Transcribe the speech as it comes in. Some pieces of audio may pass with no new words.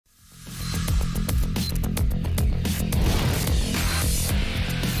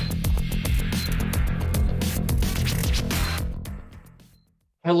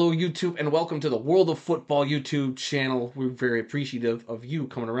Hello, YouTube, and welcome to the World of Football YouTube channel. We're very appreciative of you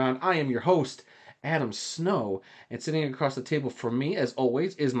coming around. I am your host, Adam Snow, and sitting across the table from me, as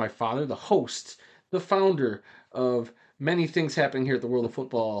always, is my father, the host, the founder of many things happening here at the World of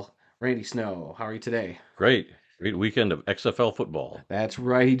Football, Randy Snow. How are you today? Great weekend of XFL football. That's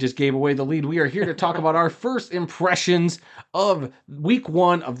right, he just gave away the lead. We are here to talk about our first impressions of week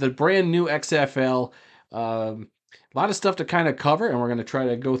one of the brand new XFL. A lot of stuff to kind of cover, and we're going to try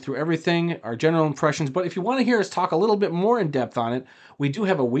to go through everything, our general impressions. But if you want to hear us talk a little bit more in depth on it, we do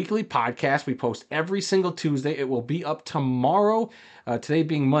have a weekly podcast. We post every single Tuesday. It will be up tomorrow, today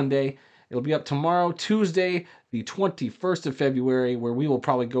being Monday. It'll be up tomorrow, Tuesday, the 21st of February, where we will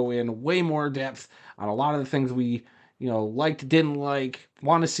probably go in way more depth on a lot of the things we liked, didn't like,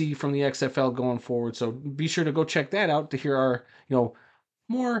 want to see from the XFL going forward. So be sure to go check that out to hear our,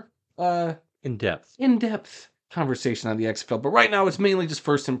 more in-depth conversation on the XFL. But right now it's mainly just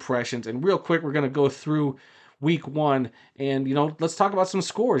first impressions. And real quick, we're going to go through week one and, let's talk about some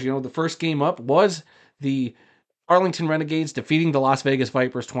scores. The first game up was the Arlington Renegades defeating the Las Vegas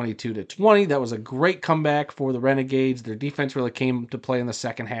Vipers 22-20. That was a great comeback for the Renegades. Their defense really came to play in the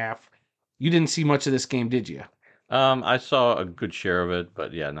second half. You didn't see much of this game, did you? I saw a good share of it,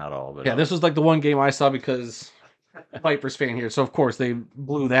 but yeah, not all of it. Yeah, this was like the one game I saw because Vipers fan here, so of course they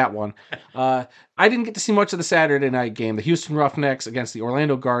blew that one. I didn't get to see much of the Saturday night game. The Houston Roughnecks against the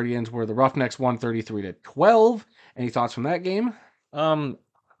Orlando Guardians, where the Roughnecks won 33-12. Any thoughts from that game?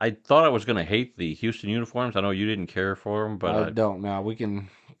 I thought I was going to hate the Houston uniforms. I know you didn't care for them, but I don't know. We can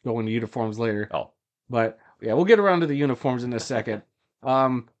go into uniforms later. Oh, but yeah, we'll get around to the uniforms in a second.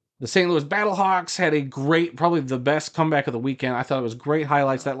 The St. Louis Battlehawks had a great, probably the best comeback of the weekend. I thought it was great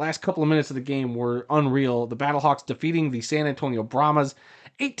highlights. That last couple of minutes of the game were unreal. The Battlehawks defeating the San Antonio Brahmas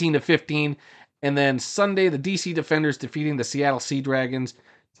 18-15. And then Sunday, the DC Defenders defeating the Seattle Sea Dragons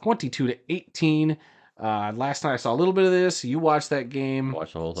 22-18. Last night I saw a little bit of this. You watched that game.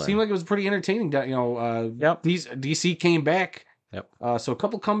 Watched the whole thing. Seemed like it was pretty entertaining. Yep. DC came back. Yep. So a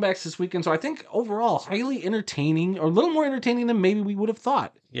couple comebacks this weekend. So I think overall highly entertaining, or a little more entertaining than maybe we would have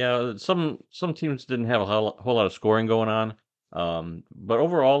thought. Yeah, some teams didn't have a whole lot of scoring going on. But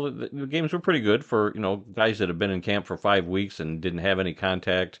overall, the games were pretty good for guys that have been in camp for 5 weeks and didn't have any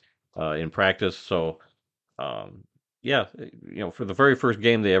contact in practice. So, yeah, for the very first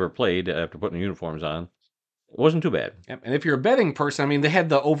game they ever played after putting the uniforms on, it wasn't too bad. Yep. And if you're a betting person, I mean, they had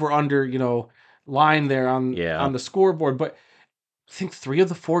the over/under, line there on the scoreboard, but I think 3 of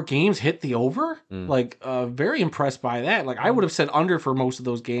the 4 games hit the over. Very impressed by that. Like, I would have said under for most of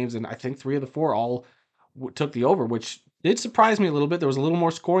those games, and I think 3 of the 4 all took the over, which did surprise me a little bit. There was a little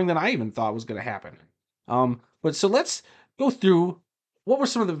more scoring than I even thought was going to happen. But so let's go through what were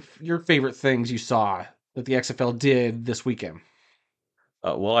some of your favorite things you saw that the XFL did this weekend.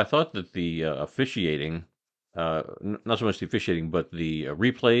 Well, I thought that the officiating, not so much the officiating, but the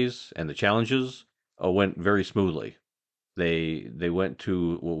replays and the challenges went very smoothly. They went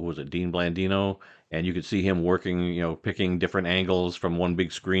to, what was it, Dean Blandino, and you could see him working, picking different angles from one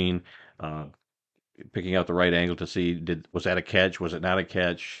big screen, picking out the right angle to see was that a catch, was it not a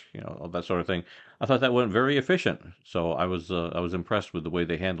catch, all that sort of thing. I thought that went very efficient, so I was impressed with the way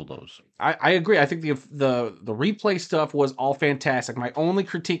they handled those. I agree. I think the replay stuff was all fantastic. My only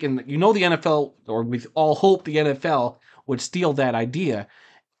critique, and the NFL, or we all hope the NFL would steal that idea.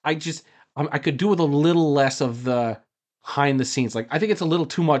 I could do with a little less of the behind the scenes. Like, I think it's a little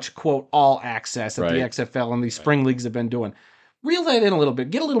too much, quote, all access that the XFL and these spring leagues have been doing. Reel that in a little bit.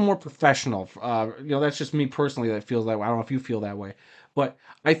 Get a little more professional. That's just me personally that feels that way. I don't know if you feel that way. But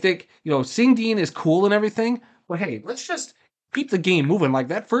I think, seeing Dean is cool and everything, but hey, let's just keep the game moving. Like,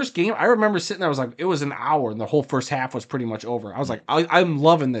 that first game, I remember sitting there, I was like, it was an hour, and the whole first half was pretty much over. I was like, I'm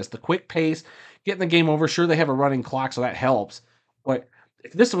loving this. The quick pace, getting the game over. Sure, they have a running clock, so that helps. But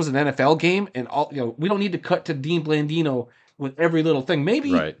if this was an NFL game and we don't need to cut to Dean Blandino with every little thing.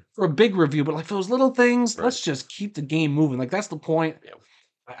 Maybe for a big review, but like for those little things, let's just keep the game moving. Like, that's the point. Yep.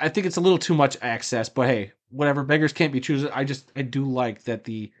 I think it's a little too much access, but hey, whatever. Beggars can't be choosers. I do like that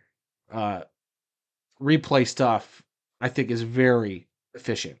the replay stuff, I think, is very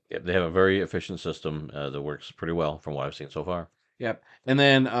efficient. Yep, they have a very efficient system that works pretty well from what I've seen so far. Yep. And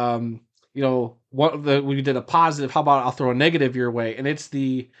then we did a positive. How about I'll throw a negative your way? And it's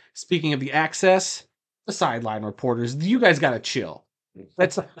speaking of the access, the sideline reporters. You guys got to chill.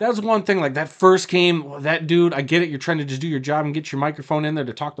 That was one thing. Like, that first game, that dude, I get it. You're trying to just do your job and get your microphone in there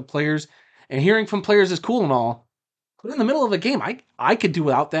to talk to players, and hearing from players is cool and all. But in the middle of a game, I could do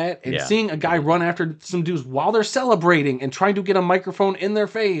without that. And seeing a guy run after some dudes while they're celebrating and trying to get a microphone in their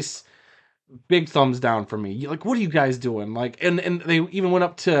face, big thumbs down for me. Like, what are you guys doing? Like, and they even went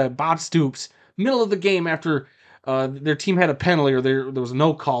up to Bob Stoops, middle of the game after their team had a penalty or there was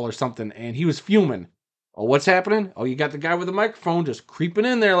no call or something, and he was fuming. Oh, what's happening? Oh, you got the guy with the microphone just creeping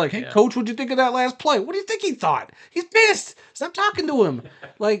in there, like, "Hey, Yeah. coach, what'd you think of that last play? What do you think he thought? He's pissed. Stop talking to him."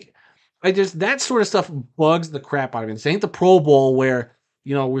 Like, that sort of stuff bugs the crap out of me. This ain't the Pro Bowl where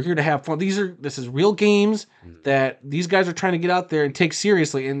we're here to have fun. This is real games that these guys are trying to get out there and take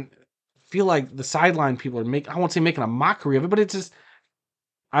seriously. And feel like the sideline people are I won't say making a mockery of it, but it's just,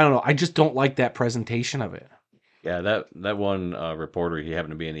 I don't know. I just don't like that presentation of it. Yeah, that one reporter, he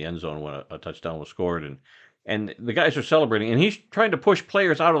happened to be in the end zone when a touchdown was scored, and the guys are celebrating, and he's trying to push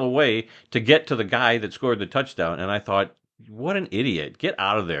players out of the way to get to the guy that scored the touchdown. And I thought, what an idiot! Get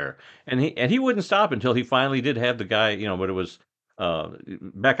out of there! And he wouldn't stop until he finally did have the guy, but it was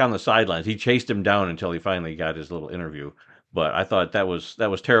back on the sidelines. He chased him down until he finally got his little interview. But I thought that was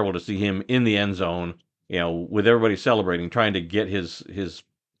terrible to see him in the end zone, with everybody celebrating, trying to get his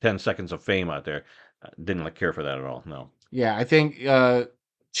 10 seconds of fame out there. Didn't care for that at all. No. Yeah, I think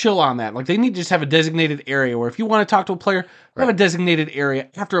chill on that. Like, they need to just have a designated area where if you want to talk to a player, have a designated area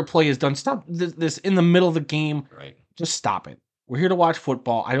after a play is done. Stop this in the middle of the game. Right. Just stop it. We're here to watch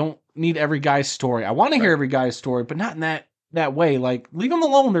football. I don't need every guy's story. I want to hear every guy's story, but not in that way. Like, leave them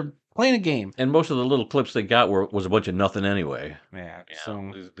alone. They're playing a game. And most of the little clips they got was a bunch of nothing anyway. Yeah.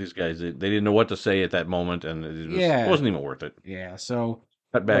 So these guys, they didn't know what to say at that moment, and it wasn't even worth it. Yeah. So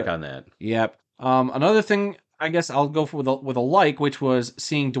Cut back on that. Yep. Another thing, I guess I'll go for with a like, which was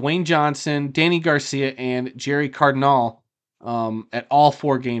seeing Dwayne Johnson, Danny Garcia, and Jerry Cardinal at all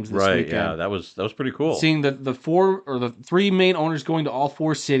 4 games this weekend. Yeah, that was pretty cool. Seeing the 4 or the 3 main owners going to all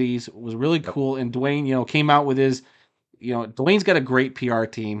 4 cities was really cool. And Dwayne, came out with his, Dwayne's got a great PR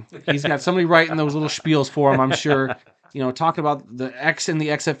team. He's got somebody writing those little spiels for him, I'm sure. Talking about the X and the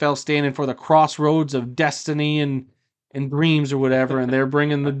XFL standing for the crossroads of destiny and dreams or whatever, and they're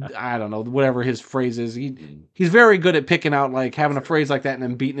bringing I don't know, whatever his phrase is. He's very good at picking out, like, having a phrase like that and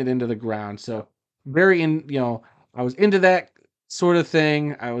then beating it into the ground. So I was into that sort of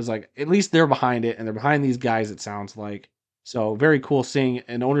thing. I was like, at least they're behind it, and they're behind these guys, it sounds like. So very cool seeing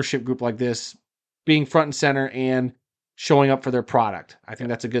an ownership group like this being front and center and showing up for their product. I think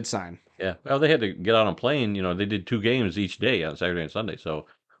that's a good sign. Yeah. Well, they had to get on a plane. They did 2 games each day on Saturday and Sunday. So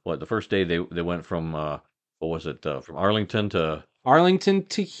the first day they went from what was it, from Arlington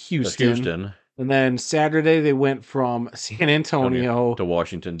to Houston. And then Saturday they went from San Antonio to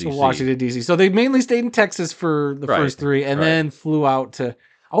Washington, D.C. So they mainly stayed in Texas for the first 3 and then flew out to.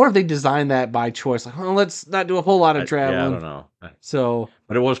 I wonder if they designed that by choice. Like, let's not do a whole lot of traveling. Yeah, I don't know. So,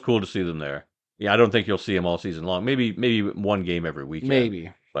 but it was cool to see them there. Yeah, I don't think you'll see them all season long. Maybe 1 game every weekend.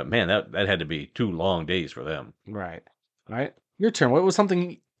 Maybe. But man, that had to be 2 long days for them. Right. All right. Your turn. What was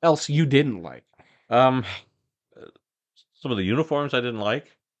something else you didn't like? Some of the uniforms I didn't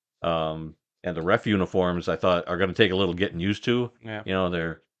like. And the ref uniforms I thought are going to take a little getting used to. Yeah.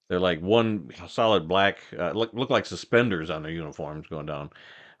 They're like one solid black, look like suspenders on their uniforms going down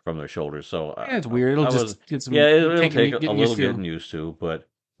from their shoulders. So it's weird. It'll get some. It'll take a little getting used to. But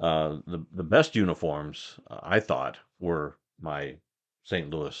the best uniforms I thought were my St.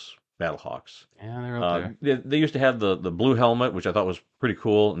 Louis Battlehawks. Yeah, they're up there. They used to have the blue helmet, which I thought was pretty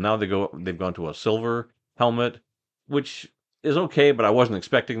cool. Now they've gone to a silver helmet, which is okay, but I wasn't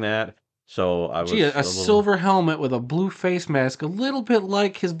expecting that. So I was a silver helmet with a blue face mask, a little bit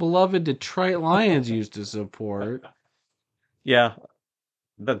like his beloved Detroit Lions used to support. Yeah,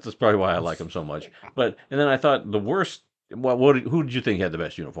 that's probably why I like him so much. And then I thought the worst. Who did you think had the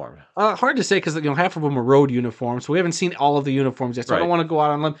best uniform? Hard to say because half of them are road uniforms, so we haven't seen all of the uniforms yet. So I don't want to go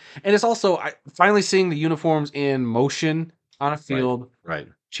out on limb. And it's also finally seeing the uniforms in motion on a field. Right.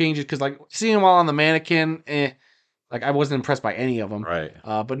 Changes because seeing them all on the mannequin, I wasn't impressed by any of them. Right.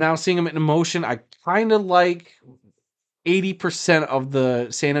 But now seeing them in motion, I kind of like 80% of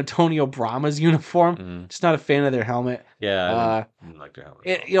the San Antonio Brahmas uniform. Mm-hmm. Just not a fan of their helmet. Yeah, I didn't like their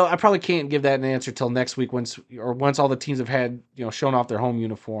helmet. I probably can't give that an answer till next week once all the teams have had shown off their home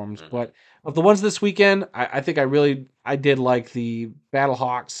uniforms. Mm-hmm. But of the ones this weekend, I think I did like the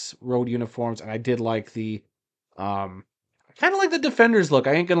Battlehawks road uniforms, and I did like the kind of like the Defenders look.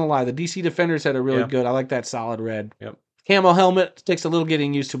 I ain't gonna lie, the DC Defenders had a really good. I like that solid red. Yep. Camo helmet takes a little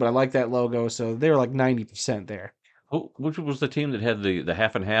getting used to, but I like that logo. So they were like 90% there. Which was the team that had the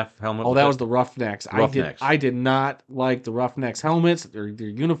half and half helmet? Oh, that was the Roughnecks. Roughnecks. I did not like the Roughnecks helmets, their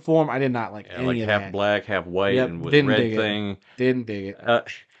uniform. I did not like any of that. Half black, half white, and with red thing. Didn't dig it.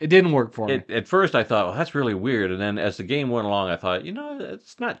 It didn't work for me. At first, I thought, well, that's really weird. And then as the game went along, I thought,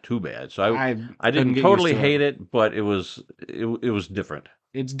 it's not too bad. So I didn't totally hate it, but it was different.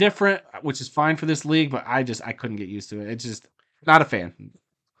 It's different, which is fine for this league, but I couldn't get used to it. It's just not a fan.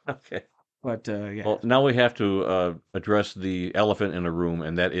 Okay. But yeah, Well, now we have to address the elephant in the room,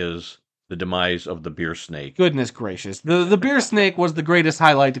 and that is the demise of the beer snake. goodness gracious, the beer snake was the greatest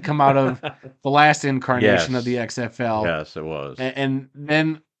highlight to come out of the last incarnation of the Yes. XFL, Yes, it was. and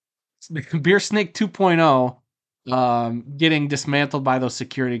then Beer Snake 2.0 getting dismantled by those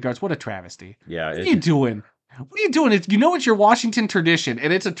security guards. What a travesty. Yeah, What are you doing? What are you doing? You know it's your Washington tradition,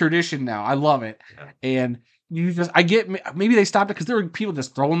 and it's a tradition now. I love it. And I get, maybe they stopped it because there were people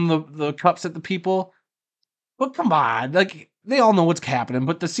just throwing the cups at the people. But come on, like, they all know what's happening.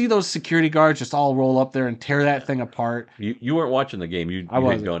 But to see those security guards just all roll up there and tear that thing apart. You weren't watching the game. You had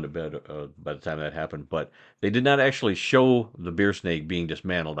wasn't. gone to bed by the time that happened. But they did not actually show the beer snake being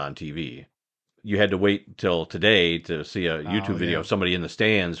dismantled on TV. You had to wait till today to see a YouTube video yeah. of somebody in the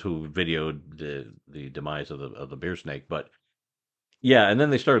stands who videoed the demise of the beer snake. But yeah, and then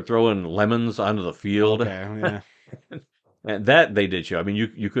they started throwing lemons onto the field. Okay, yeah. And that they did show. I mean,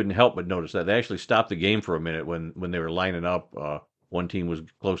 you couldn't help but notice that they actually stopped the game for a minute when they were lining up. One team was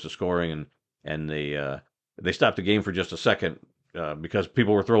close to scoring, and they stopped the game for just a second because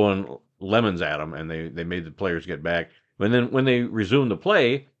people were throwing lemons at them, and they made the players get back. And then when they resumed the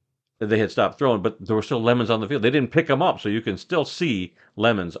play, they had stopped throwing, but there were still lemons on the field. They didn't pick them up, so you can still see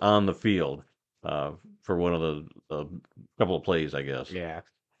lemons on the field for one of the couple of plays, I guess. Yeah.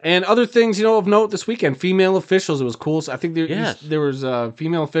 And other things, of note this weekend, female officials. It was cool. So I think there was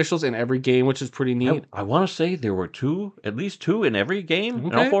female officials in every game, which is pretty neat. I want to say there were at least two in every game,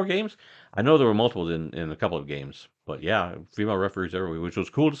 in all Okay. 4 games. I know there were multiple in a couple of games, but yeah, female referees everywhere, which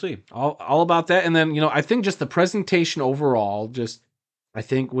was cool to see. All about that. And then, I think just the presentation overall, I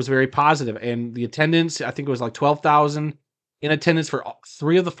think was very positive. And the attendance, I think it was like 12,000 in attendance for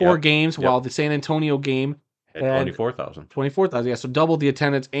 3 of the 4 games, while the San Antonio game At 24,000. 24,000, yeah, so double the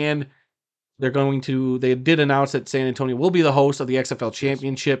attendance. And they did announce that San Antonio will be the host of the XFL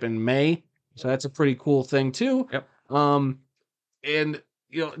Championship in May. So that's a pretty cool thing too. Yep. And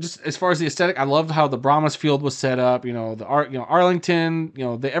just as far as the aesthetic, I loved how the Brahmas field was set up. Arlington.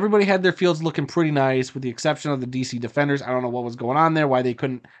 Everybody had their fields looking pretty nice, with the exception of the DC Defenders. I don't know what was going on there, why they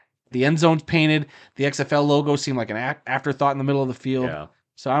couldn't. The end zones painted. The XFL logo seemed like an afterthought in the middle of the field. Yeah.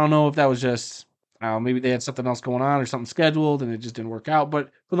 So I don't know if that was just. Maybe they had something else going on or something scheduled and it just didn't work out. But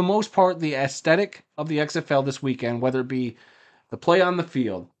for the most part, the aesthetic of the XFL this weekend, whether it be the play on the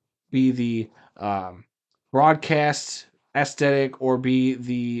field, be the broadcast aesthetic, or be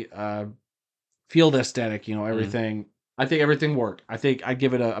the field aesthetic, everything. I think everything worked. I think I'd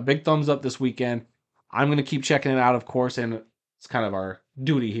give it a big thumbs up this weekend. I'm going to keep checking it out, of course, and it's kind of our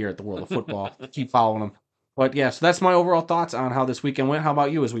duty here at the World of Football to keep following them. But yeah, so that's my overall thoughts on how this weekend went. How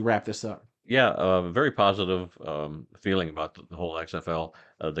about you as we wrap this up? Yeah, very positive feeling about the whole XFL,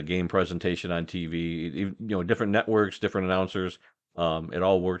 the game presentation on TV, different networks, different announcers. It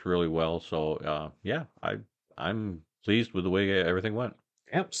all worked really well. So yeah, I'm pleased with the way everything went.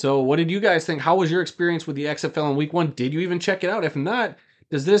 Yep. So what did you guys think? How was your experience with the XFL in week 1? Did you even check it out? If not,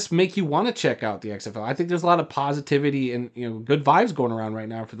 does this make you want to check out the XFL? I think there's a lot of positivity and good vibes going around right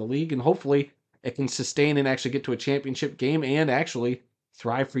now for the league, and hopefully it can sustain and actually get to a championship game and actually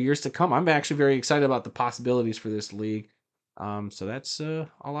thrive for years to come. I'm actually very excited about the possibilities for this league. So that's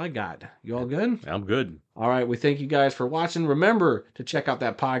all I got. You all good? I'm good. All right. We thank you guys for watching. Remember to check out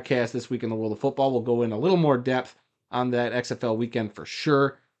that podcast, This Week in the World of Football. We'll go in a little more depth on that XFL weekend for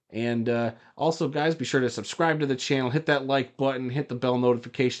sure. And also, guys, be sure to subscribe to the channel, hit that like button, hit the bell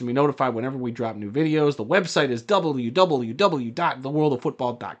notification to be notified whenever we drop new videos. The website is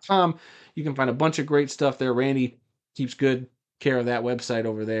www.theworldoffootball.com. You can find a bunch of great stuff there. Randy keeps good care of that website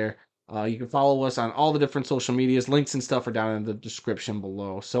over there. You can follow us on all the different social medias. Links and stuff are down in the description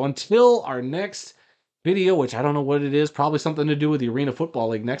below. So until our next video, which I don't know what it is, probably something to do with the Arena Football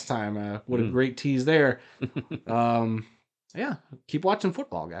League next time. What a great tease there. Yeah, keep watching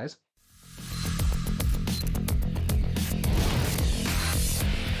football, guys.